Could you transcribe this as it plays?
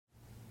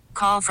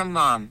Call from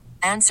mom.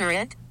 Answer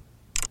it.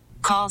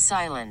 Call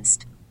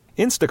silenced.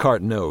 Instacart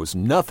knows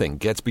nothing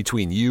gets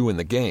between you and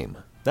the game.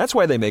 That's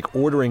why they make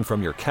ordering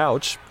from your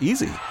couch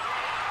easy.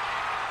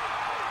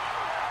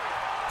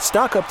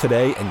 Stock up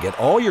today and get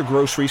all your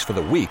groceries for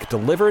the week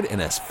delivered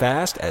in as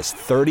fast as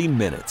 30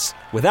 minutes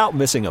without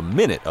missing a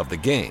minute of the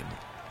game.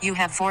 You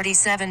have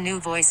 47 new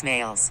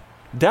voicemails.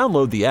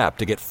 Download the app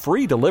to get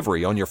free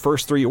delivery on your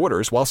first 3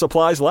 orders while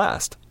supplies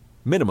last.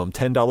 Minimum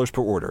 $10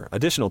 per order.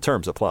 Additional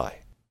terms apply.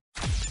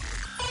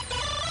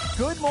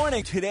 Good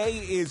morning. Today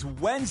is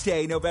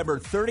Wednesday, November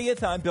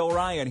 30th. I'm Bill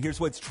Ryan. Here's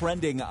what's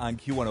trending on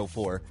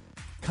Q104.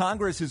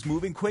 Congress is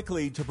moving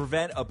quickly to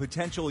prevent a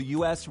potential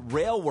U.S.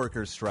 rail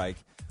workers strike,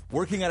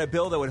 working on a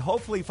bill that would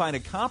hopefully find a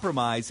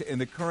compromise in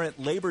the current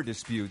labor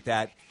dispute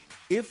that,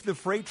 if the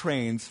freight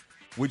trains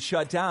would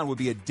shut down, would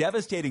be a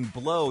devastating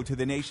blow to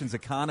the nation's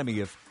economy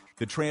if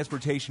the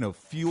transportation of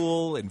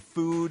fuel and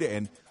food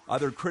and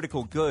other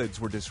critical goods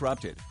were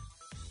disrupted.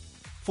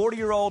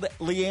 40-year-old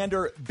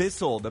Leander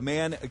Bissell, the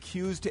man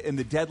accused in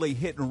the deadly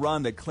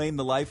hit-and-run that claimed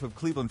the life of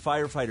Cleveland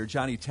firefighter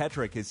Johnny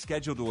Tetrick, is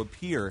scheduled to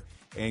appear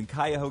in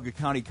Cuyahoga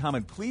County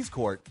Common Pleas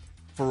Court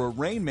for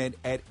arraignment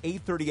at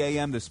 8:30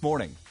 a.m. this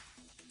morning.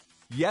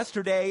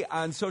 Yesterday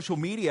on social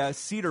media,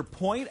 Cedar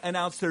Point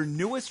announced their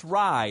newest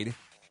ride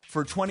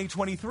for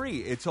 2023.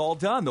 It's all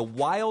done. The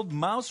Wild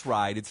Mouse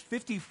Ride. It's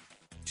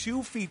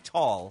 52 feet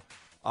tall.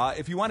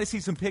 If you want to see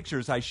some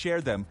pictures, I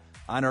shared them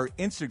on our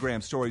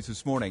Instagram stories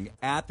this morning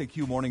at the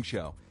Q Morning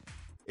Show.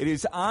 It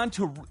is on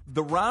to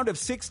the round of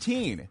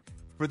 16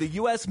 for the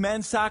U.S.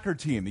 men's soccer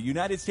team. The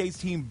United States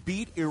team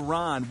beat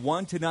Iran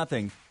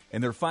 1-0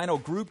 in their final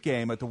group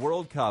game at the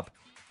World Cup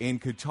in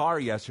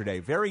Qatar yesterday.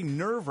 Very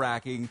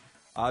nerve-wracking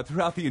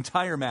throughout the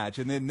entire match,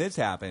 and then this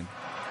happened.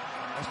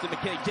 Austin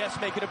McKay, Des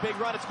making a big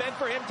run. It's meant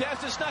for him.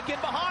 Des is snuck in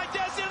behind.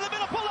 Des into the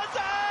middle.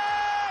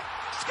 Pulisic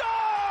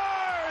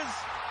scores!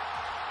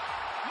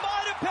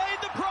 Might have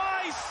paid the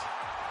price,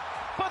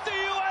 but the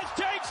U.S.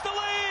 takes the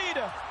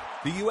lead.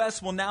 The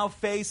U.S. will now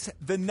face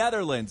the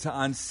Netherlands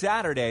on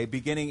Saturday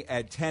beginning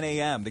at 10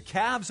 a.m. The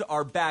Cavs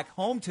are back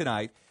home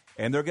tonight,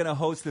 and they're going to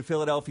host the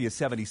Philadelphia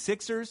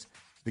 76ers.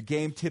 The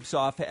game tips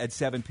off at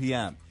 7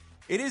 p.m.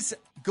 It is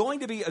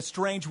going to be a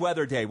strange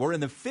weather day. We're in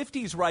the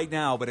 50s right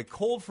now, but a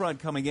cold front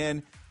coming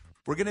in.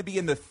 We're going to be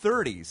in the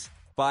 30s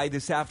by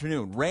this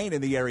afternoon. Rain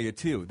in the area,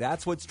 too.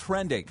 That's what's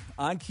trending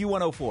on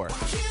Q104.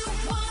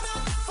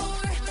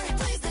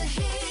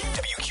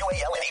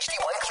 WQAL and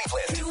HD1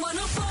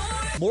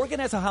 Cleveland.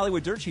 Morgan has a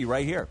Hollywood dirt sheet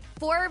right here.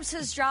 Forbes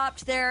has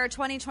dropped their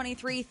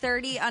 2023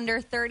 30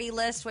 under 30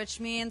 list, which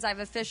means I've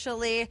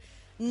officially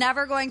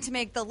never going to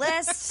make the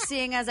list,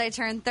 seeing as I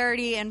turned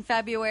 30 in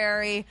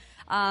February.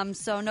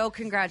 So no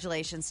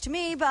congratulations to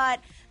me,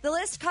 but the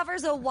list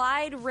covers a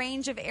wide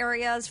range of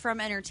areas from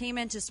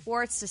entertainment to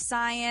sports to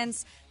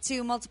science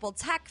to multiple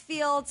tech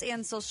fields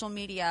and social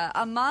media.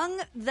 Among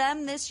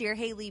them this year,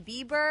 Hailey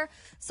Bieber,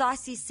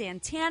 Saucy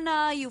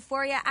Santana,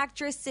 Euphoria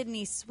actress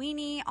Sydney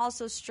Sweeney,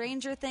 also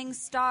Stranger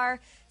Things star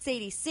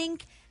Sadie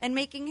Sink, and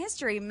making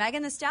history,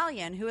 Megan Thee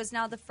Stallion, who is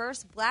now the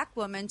first black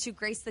woman to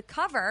grace the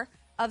cover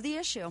of the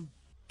issue.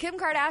 Kim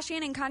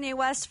Kardashian and Kanye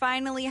West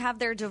finally have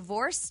their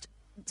divorce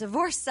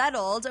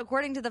settled.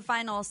 According to the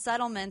final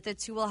settlement, the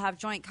two will have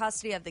joint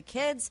custody of the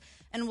kids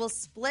and will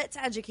split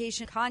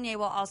education. Kanye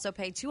will also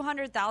pay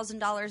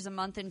 $200,000 a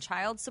month in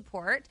child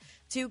support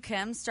to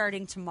Kim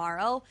starting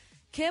tomorrow.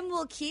 Kim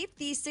will keep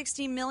the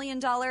 $60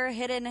 million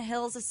Hidden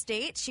Hills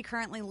estate she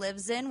currently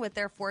lives in with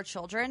their 4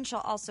 children. She'll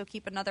also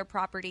keep another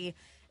property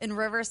in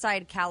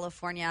Riverside,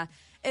 California.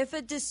 If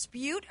a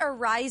dispute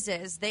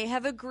arises, they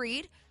have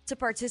agreed to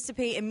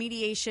participate in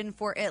mediation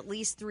for at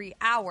least 3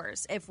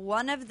 hours. If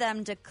one of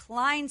them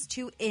declines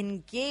to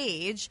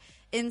engage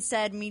in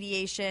said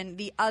mediation,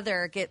 the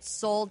other gets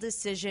sole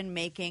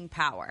decision-making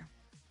power.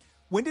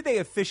 When did they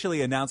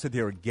officially announce that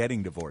they were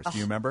getting divorced? Do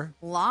you remember?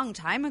 Long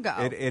time ago.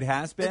 It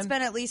has been? It's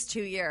been at least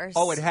 2 years.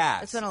 Oh, it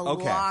has? It's been a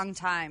long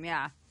time,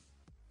 yeah.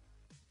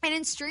 And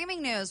in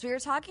streaming news, we were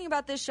talking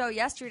about this show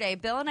yesterday.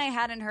 Bill and I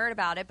hadn't heard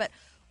about it, but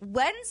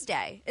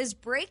Wednesday is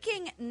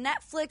breaking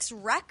Netflix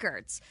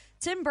records.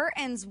 Tim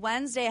Burton's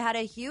Wednesday had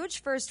a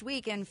huge first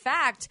week. In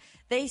fact,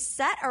 they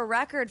set a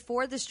record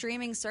for the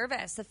streaming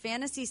service. The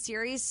fantasy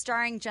series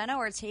starring Jenna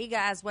Ortega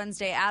as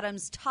Wednesday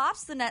Addams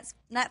tops the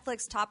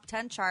Netflix top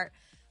 10 chart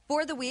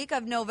for the week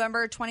of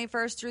November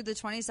 21st through the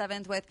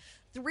 27th with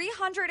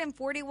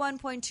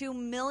 341.2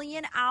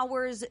 million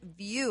hours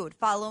viewed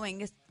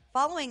following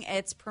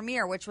its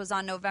premiere, which was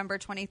on November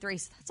 23.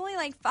 So that's only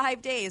like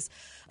 5 days.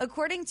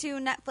 According to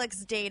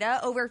Netflix data,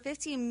 over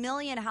 15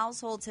 million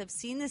households have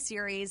seen the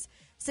series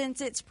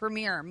since its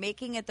premiere,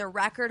 making it the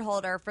record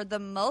holder for the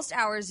most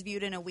hours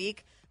viewed in a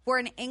week for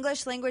an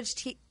English-language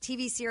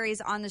TV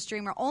series on the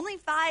streamer. Only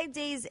 5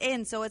 days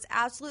in, so it's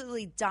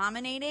absolutely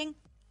dominating.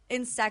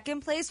 In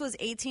second place was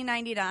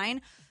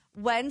 1899.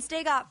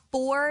 Wednesday got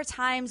 4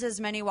 times as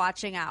many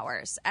watching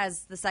hours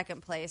as the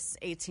second place,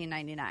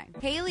 1899.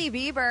 Hailey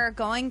Bieber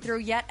going through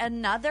yet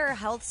another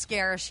health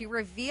scare. She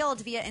revealed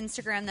via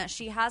Instagram that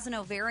she has an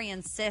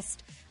ovarian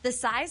cyst the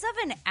size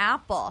of an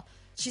apple.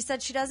 She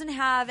said she doesn't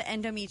have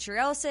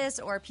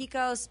endometriosis or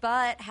PCOS,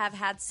 but have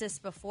had cysts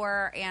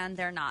before, and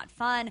they're not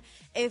fun.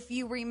 If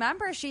you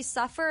remember, she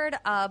suffered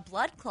a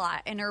blood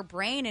clot in her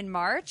brain in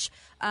March.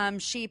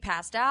 She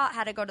passed out,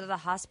 had to go to the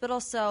hospital.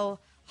 So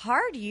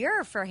hard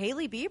year for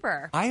Hailey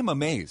Bieber. I am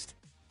amazed.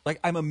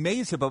 I'm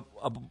amazed about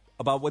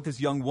what this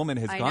young woman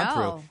has gone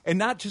through. And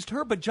not just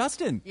her, but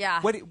Justin.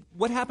 Yeah.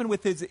 What happened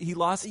with he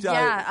lost...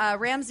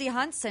 Ramsey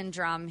Hunt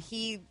syndrome.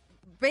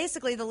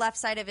 Basically, the left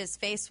side of his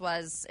face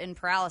was in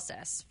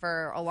paralysis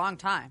for a long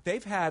time.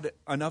 They've had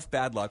enough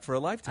bad luck for a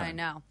lifetime. I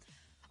know.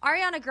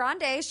 Ariana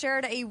Grande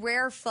shared a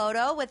rare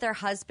photo with her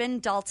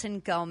husband, Dalton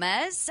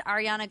Gomez.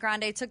 Ariana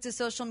Grande took to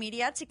social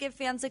media to give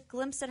fans a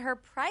glimpse at her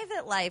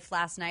private life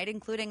last night,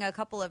 including a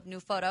couple of new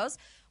photos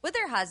with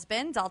her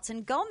husband,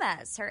 Dalton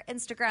Gomez. Her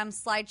Instagram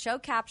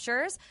slideshow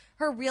captures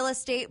her real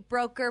estate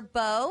broker,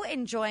 Beau,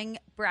 enjoying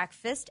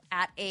breakfast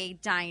at a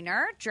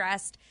diner,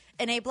 dressed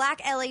in a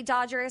black LA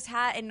Dodgers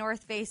hat and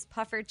North Face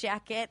puffer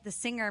jacket. The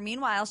singer,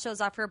 meanwhile,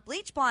 shows off her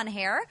bleach blonde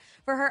hair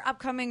for her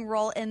upcoming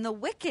role in the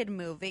Wicked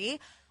movie.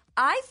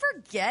 I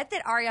forget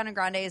that Ariana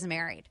Grande is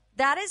married.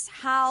 That is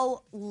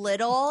how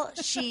little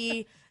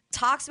she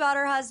talks about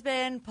her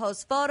husband,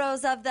 posts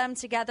photos of them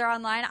together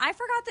online. I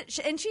forgot that,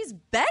 and she's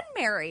been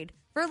married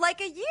for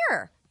like a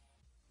year.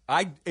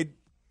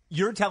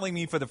 You're telling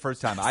me for the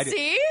first time.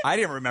 See? I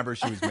didn't remember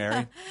she was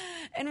married.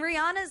 And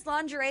Rihanna's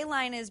lingerie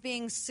line is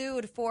being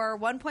sued for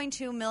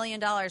 $1.2 million.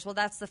 Well,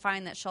 that's the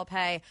fine that she'll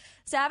pay.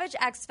 Savage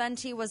X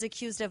Fenty was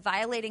accused of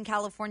violating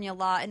California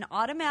law and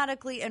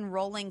automatically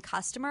enrolling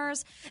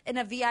customers in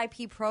a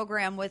VIP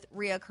program with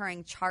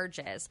reoccurring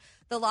charges.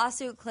 The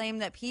lawsuit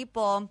claimed that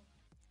people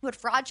would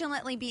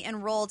fraudulently be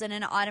enrolled in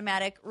an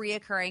automatic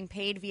reoccurring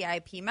paid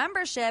VIP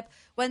membership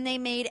when they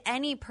made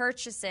any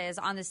purchases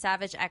on the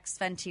Savage X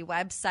Fenty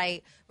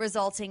website,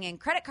 resulting in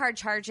credit card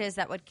charges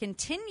that would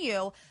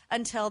continue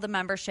until the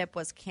membership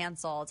was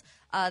canceled.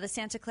 The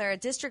Santa Clara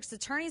District's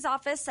Attorney's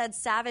Office said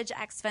Savage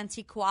X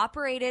Fenty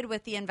cooperated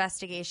with the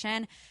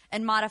investigation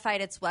and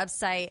modified its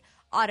website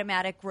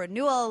automatic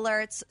renewal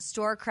alerts,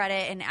 store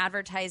credit, and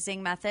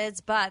advertising methods,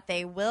 but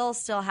they will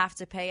still have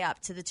to pay up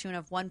to the tune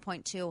of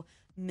 $1.2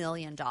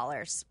 million.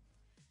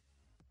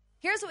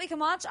 Here's what we can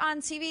watch on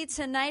TV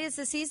tonight. Is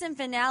the season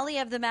finale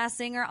of The Masked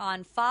Singer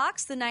on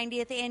Fox. The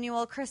 90th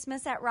annual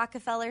Christmas at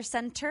Rockefeller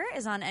Center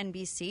is on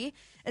NBC.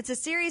 It's a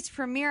series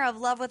premiere of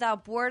Love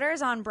Without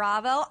Borders on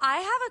Bravo. I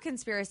have a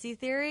conspiracy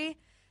theory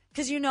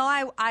because,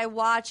 I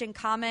watch and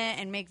comment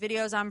and make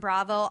videos on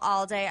Bravo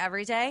all day,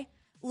 every day.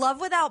 Love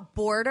Without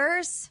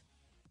Borders?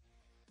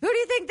 Who do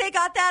you think they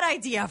got that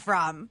idea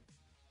from?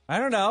 I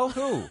don't know.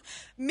 Who?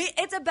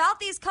 It's about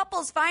these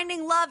couples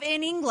finding love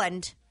in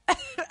England.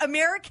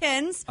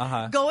 Americans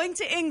going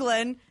to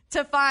England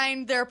to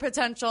find their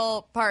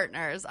potential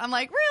partners. I'm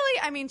like, really?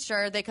 I mean,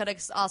 sure, they could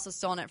have also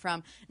stolen it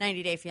from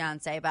 90 Day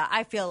Fiancé, but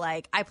I feel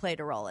like I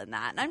played a role in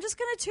that. And I'm just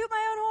going to toot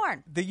my own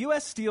horn. The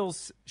U.S.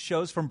 steals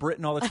shows from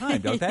Britain all the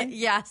time, don't they?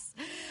 Yes.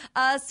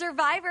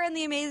 Survivor and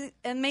the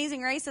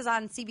Amazing Race is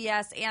on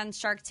CBS, and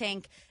Shark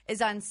Tank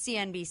is on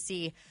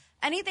CNBC.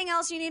 Anything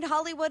else you need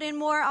Hollywood and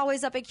more,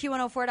 always up at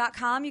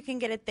Q104.com. You can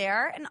get it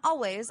there and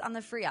always on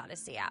the free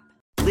Odyssey app.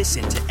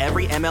 Listen to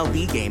every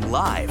MLB game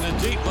live. In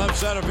the deep left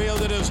center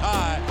field, it is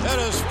high, it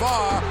is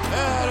far,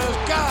 it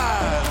is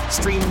gone.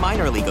 Stream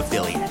minor league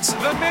affiliates.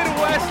 The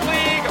Midwest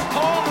League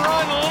home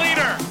run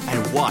leader.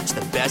 And watch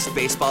the best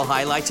baseball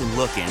highlights and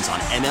look-ins on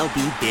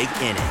MLB Big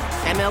Inning.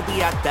 MLB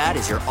At Bat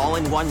is your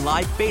all-in-one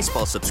live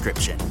baseball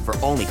subscription for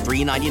only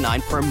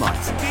 $3.99 per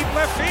month. Deep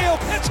left field,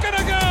 it's going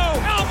to go.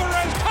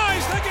 Alvarez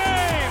ties the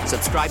game.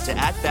 Subscribe to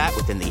At Bat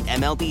within the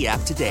MLB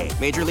app today.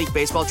 Major League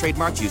Baseball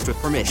trademarks used with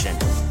permission.